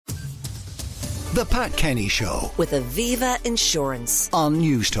The Pat Kenny Show with Aviva Insurance on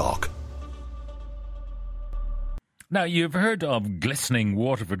News Talk. Now, you've heard of glistening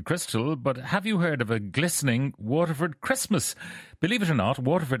Waterford crystal, but have you heard of a glistening Waterford Christmas? Believe it or not,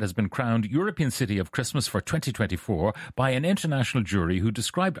 Waterford has been crowned European City of Christmas for 2024 by an international jury who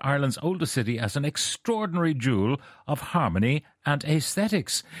described Ireland's oldest city as an extraordinary jewel of harmony and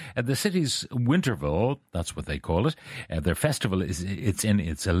aesthetics. The city's Winterval, that's what they call it, their festival it's in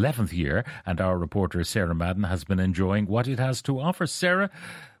its 11th year, and our reporter Sarah Madden has been enjoying what it has to offer. Sarah,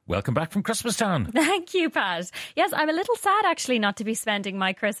 welcome back from Christmastown. Thank you, Pat. Yes, I'm a little sad actually not to be spending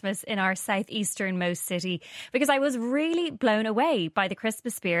my Christmas in our southeasternmost city, because I was really blown away by the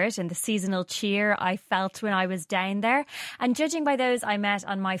Christmas spirit and the seasonal cheer I felt when I was down there. And judging by those I met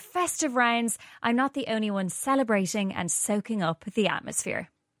on my festive rounds, I'm not the only one celebrating and soaking up the atmosphere.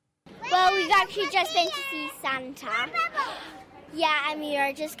 Well, we've actually just been to see Santa. Yeah, and we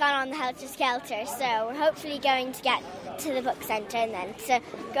are just gone on the Helter Skelter, so we're hopefully going to get to the book centre and then to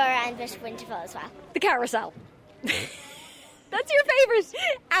go around Bishop Winterval as well. The carousel. That's your favourite?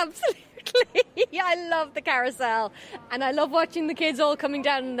 Absolutely. I love the carousel, and I love watching the kids all coming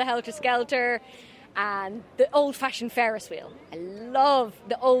down in the Helter Skelter and the old-fashioned Ferris wheel. I love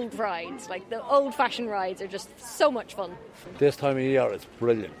the old rides. Like, the old-fashioned rides are just so much fun. This time of year it's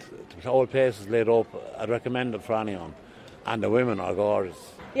brilliant. The whole place is lit up. I'd recommend it for anyone. And the women are gorgeous.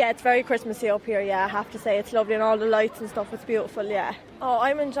 Yeah, it's very Christmassy up here, yeah, I have to say. It's lovely, and all the lights and stuff, it's beautiful, yeah. Oh,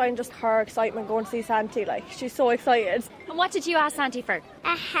 I'm enjoying just her excitement going to see Santa, like, she's so excited. And what did you ask Santa for?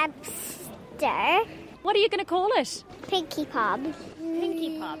 A hamster. What are you going to call it? Pinky Pop.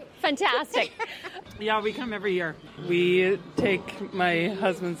 Pinky Pop. Fantastic. Yeah, we come every year. We take my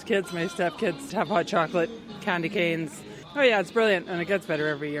husband's kids, my stepkids, to have hot chocolate, candy canes. Oh yeah, it's brilliant, and it gets better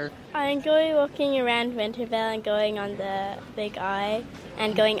every year. I enjoy walking around Winterval and going on the Big Eye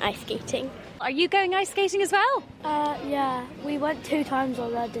and going ice skating. Are you going ice skating as well? Yeah, we went 2 times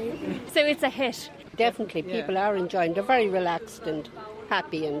already. So it's a hit. Definitely, people are enjoying. They're very relaxed and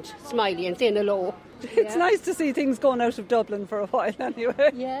happy and smiley and saying hello. It's nice to see things going out of Dublin for a while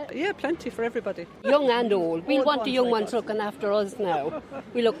anyway. Yeah, plenty for everybody. Young and old. We Old want the young like ones looking after us now.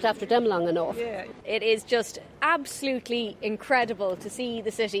 We looked after them long enough. Yeah. It is just absolutely incredible to see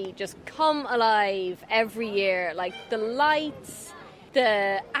the city just come alive every year. Like, the lights,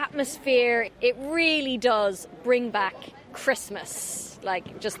 the atmosphere, it really does bring back Christmas.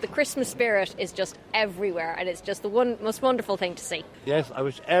 Like, just the Christmas spirit is just everywhere, and it's just the most wonderful thing to see. Yes, I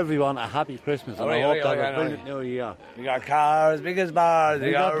wish everyone a happy Christmas, and I hope they have a brilliant new year. We got cars big as bars,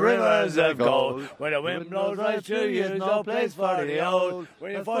 we got rivers of gold. When the wind blows right through you, there's no place for the old.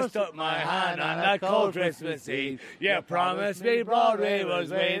 When you first took my hand on that cold Christmas Eve, you promised me Broadway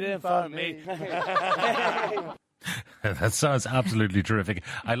was waiting for me. That sounds absolutely terrific.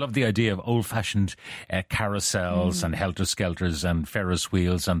 I love the idea of old-fashioned carousels and helter-skelters and Ferris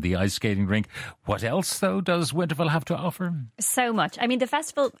wheels and the ice skating rink. What else, though, does Winterval have to offer? So much. I mean, the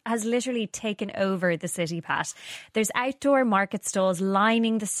festival has literally taken over the city, Pat. There's outdoor market stalls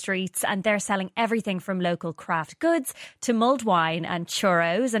lining the streets, and they're selling everything from local craft goods to mulled wine and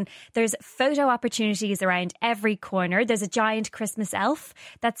churros. And there's photo opportunities around every corner. There's a giant Christmas elf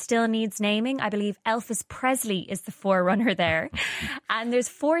that still needs naming. I believe Elvis Presley is the forerunner there. And there's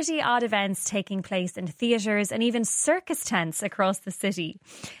 40 odd events taking place in theatres and even circus tents across the city.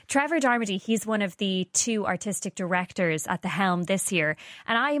 Trevor Darmody, he's one of the 2 artistic directors at the helm this year.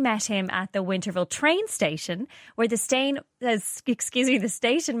 And I met him at the Winterval train station, where the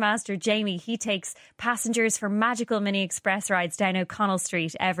station master, Jamie, he takes passengers for magical mini express rides down O'Connell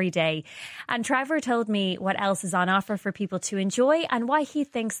Street every day. And Trevor told me what else is on offer for people to enjoy and why he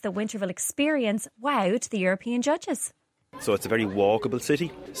thinks the Winterval experience wowed the European judges. So it's a very walkable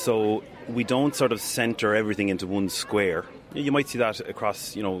city. So we don't sort of centre everything into one square. You might see that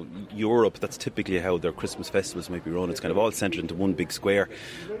across, Europe. That's typically how their Christmas festivals might be run. It's kind of all centred into one big square,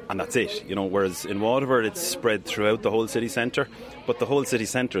 and that's it. Whereas in Waterford, it's spread throughout the whole city centre. But the whole city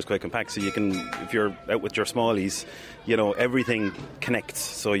centre is quite compact, so you can, if you're out with your smallies, everything connects.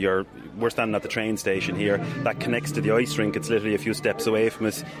 So we're standing at the train station here. That connects to the ice rink. It's literally a few steps away from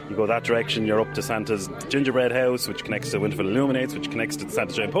us. You go that direction, you're up to Santa's gingerbread house, which connects to Winterval Illuminates, which connects to the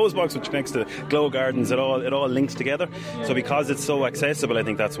Santa's Giant Post Box, which connects to Glow Gardens. It all links together. So because it's so accessible, I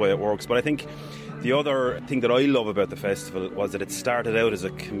think that's why it works. But I think The other thing that I love about the festival was that it started out as a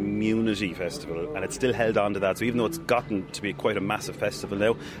community festival, and it still held on to that. So even though it's gotten to be quite a massive festival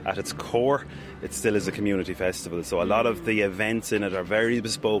now, at its core, it still is a community festival. So a lot of the events in it are very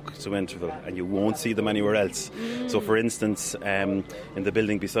bespoke to Winterville, and you won't see them anywhere else. So for instance, in the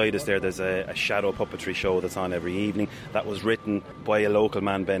building beside us there's a shadow puppetry show that's on every evening. That was written by a local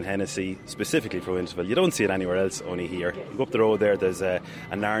man, Ben Hennessy, specifically for Winterville. You don't see it anywhere else, only here. You go up the road there, there's a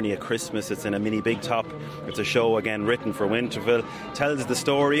Narnia Christmas. It's in a mini Big Top. It's a show, again, written for Winterville. Tells the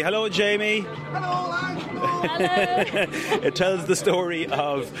story. Hello, Jamie. Hello. It tells the story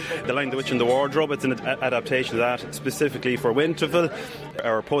of The Lion, the Witch and the Wardrobe. It's an adaptation of that specifically for Winterville.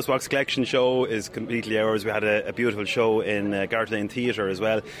 Our Postbox Collection show is completely ours. We had a beautiful show in Garth Lane Theatre as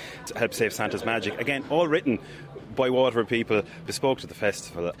well to help save Santa's magic. Again, all written by Waterford people, bespoke to the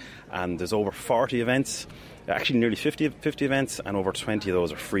festival. And there's over 40 events. Actually, nearly 50 events, and over 20 of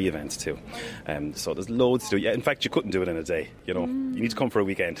those are free events too. So there's loads to do. Yeah, in fact, you couldn't do it in a day. You know, you need to come for a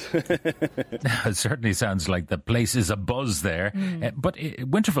weekend. It certainly sounds like the place is abuzz there. But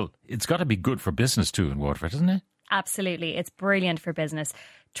Winterville, it's got to be good for business too in Waterford, isn't it? Absolutely. It's brilliant for business.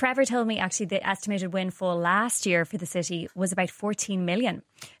 Trevor told me actually the estimated windfall last year for the city was about 14 million.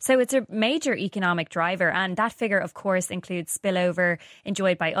 So it's a major economic driver, and that figure, of course, includes spillover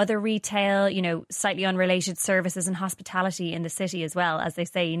enjoyed by other retail, slightly unrelated services and hospitality in the city as well. As they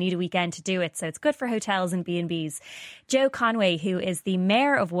say, you need a weekend to do it, so it's good for hotels and B&Bs. Joe Conway, who is the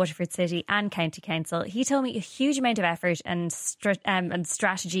mayor of Waterford City and County Council, he told me a huge amount of effort and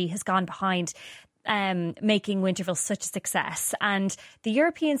strategy has gone behind making Winterville such a success. And the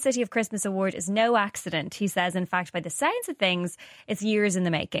European City of Christmas Award is no accident. He says, in fact, by the sounds of things, it's years in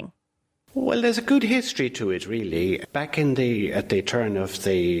the making. Well, there's a good history to it, really. Back at the turn of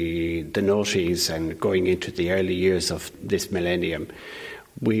the noughties and going into the early years of this millennium,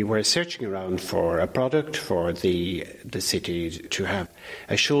 we were searching around for a product for the city to have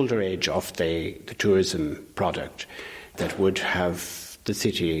a shoulder edge of the tourism product that would have the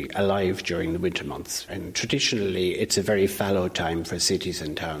city alive during the winter months. And traditionally, it's a very fallow time for cities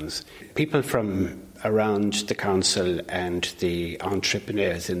and towns. People from around the council and the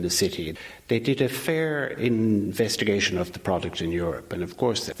entrepreneurs in the city, they did a fair investigation of the product in Europe. And of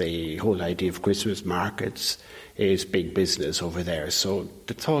course, the whole idea of Christmas markets is big business over there. So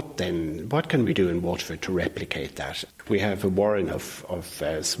the thought then, what can we do in Waterford to replicate that? We have a warren of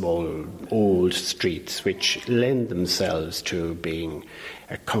small old streets which lend themselves to being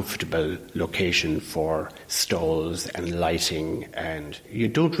a comfortable location for stalls and lighting, and you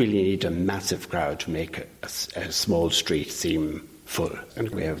don't really need a massive crowd to make a small street seem full. And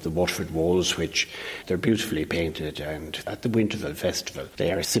we have the Waterford walls, which they're beautifully painted, and at the Winterville Festival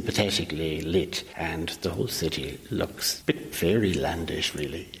they are sympathetically lit, and the whole city looks a bit fairylandish,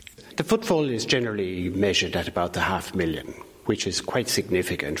 really. The footfall is generally measured at about 500,000, which is quite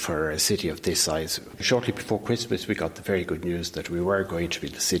significant for a city of this size. Shortly before Christmas, we got the very good news that we were going to be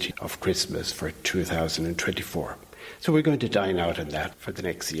the city of Christmas for 2024. So we're going to dine out on that for the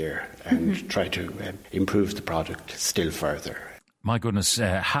next year and try to improve the product still further. My goodness,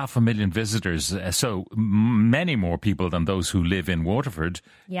 500,000 visitors, so many more people than those who live in Waterford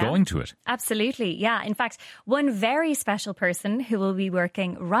going to it. Absolutely, yeah. In fact, one very special person who will be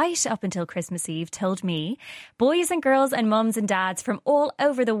working right up until Christmas Eve told me boys and girls and mums and dads from all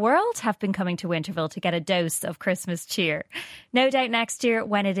over the world have been coming to Winterville to get a dose of Christmas cheer. No doubt next year,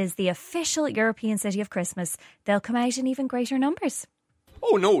 when it is the official European City of Christmas, they'll come out in even greater numbers.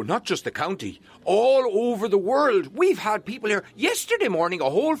 Oh, no, not just the county. All over the world. We've had people here. Yesterday morning,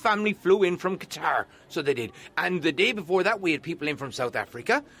 a whole family flew in from Qatar. So they did. And the day before that, we had people in from South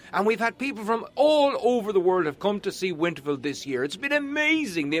Africa. And we've had people from all over the world have come to see Winterville this year. It's been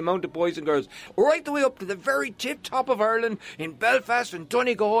amazing, the amount of boys and girls. Right the way up to the very tip top of Ireland, in Belfast and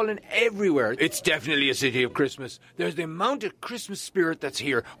Donegal and everywhere. It's definitely a city of Christmas. There's the amount of Christmas spirit that's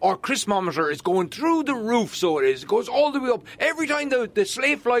here. Our Christmometer is going through the roof, so it is. It goes all the way up. Every time the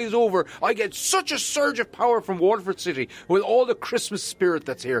sleigh flies over, I get such a surge of power from Waterford City with all the Christmas spirit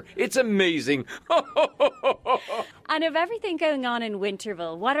that's here. It's amazing. And of everything going on in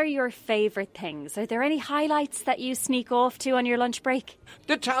Winterville, what are your favourite things? Are there any highlights that you sneak off to on your lunch break?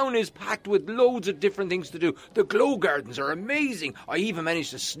 The town is packed with loads of different things to do. The glow gardens are amazing. I even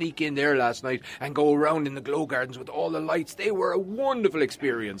managed to sneak in there last night and go around in the glow gardens with all the lights. They were a wonderful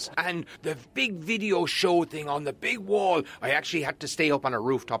experience. And the big video show thing on the big wall, I actually had to stay up on a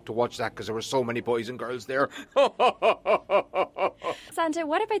rooftop to watch that because there were so many boys and girls there. Santa,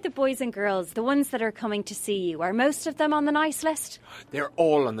 what about the boys and girls, the ones that are coming to see you? Are most rest of them on the nice list? They're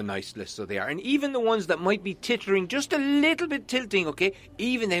all on the nice list, so they are. And even the ones that might be tittering, just a little bit tilting, okay,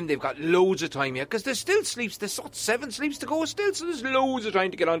 even them, they've got loads of time yet, because there's still sleeps. There's 7 sleeps to go still, so there's loads of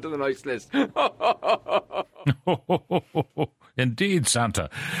time to get onto the nice list. Indeed, Santa.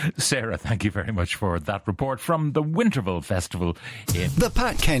 Sarah, thank you very much for that report from the Winterville Festival in... The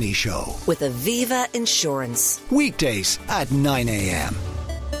Pat Kenny Show. With Aviva Insurance. Weekdays at 9 a.m.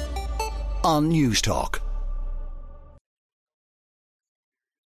 on News Talk.